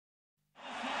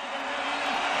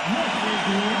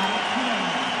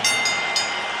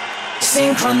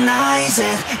Synchronize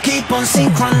it, keep on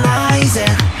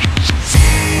synchronizing.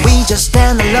 We just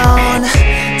stand alone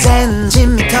前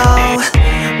人未到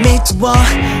道を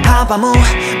阻む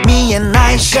見え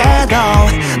ないシャド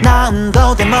ウ何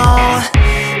度でも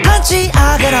立ち上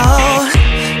がろう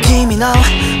君の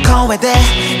声で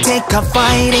Take a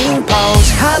fighting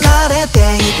pose 離れて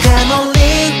いても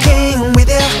Linking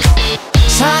with you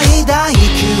最大級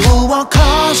を更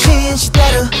新して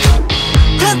る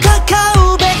戦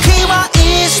うべきは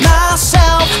is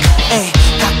myself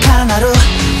高鳴る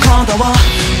鼓動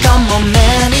The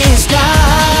moment is now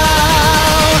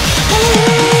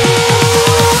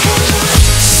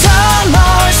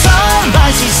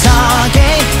Sunrise is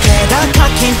again 気高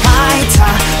きファイター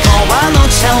永遠の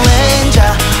チャレンジャー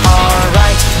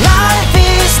Alright Life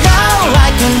is now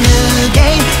like a new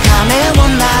game 鐘を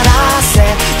鳴らせ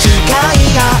誓い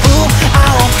合う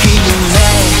青き夢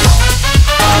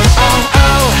Oh oh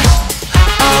oh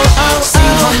Oh oh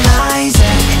Synchronize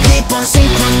it Keep on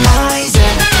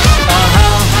synchronizing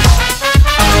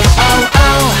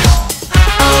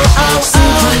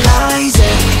Synchronize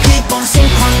it Keep on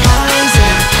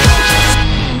synchronizing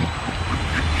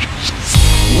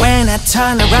When I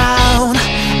turn around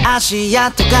足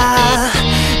跡が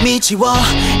道を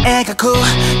描く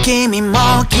君も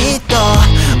きっと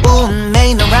運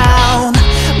命の round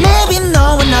Maybe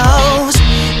no one knows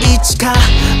いつか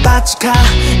罰か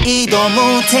挑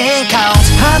む Take out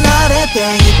離れて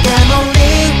いても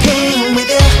Linking with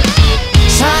you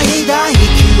最大級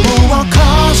を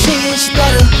更新してる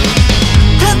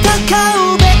戦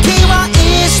うべきは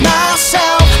is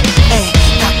myself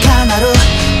高鳴る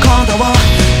鼓動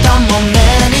The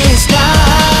moment is now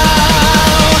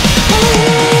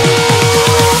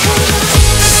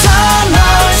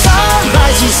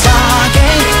Sunrise is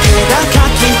again 気高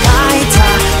きファイタ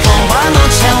ー永遠の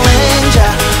チャレンジャ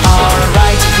ー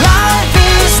Alright Life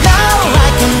is now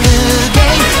like a new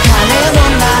game 鐘を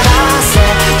鳴らせ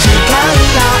誓い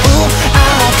合う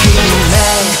青き夢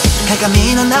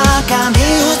鏡の中に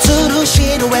映る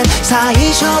シルエット最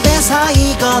初で最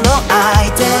後の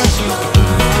相手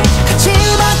勝ち負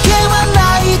けは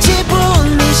ない自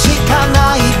分にしか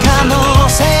ない可能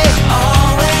性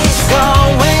Always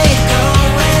going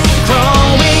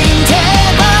growing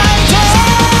day by day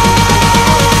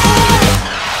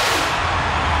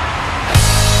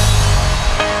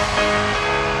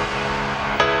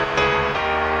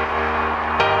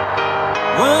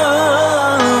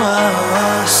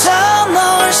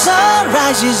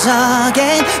Sunrise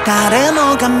again 誰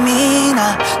もが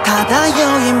皆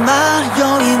漂い迷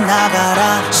いなが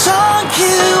ら So you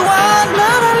are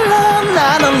not alone,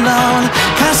 not alone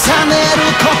重ねる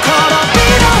心ビ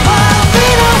ラは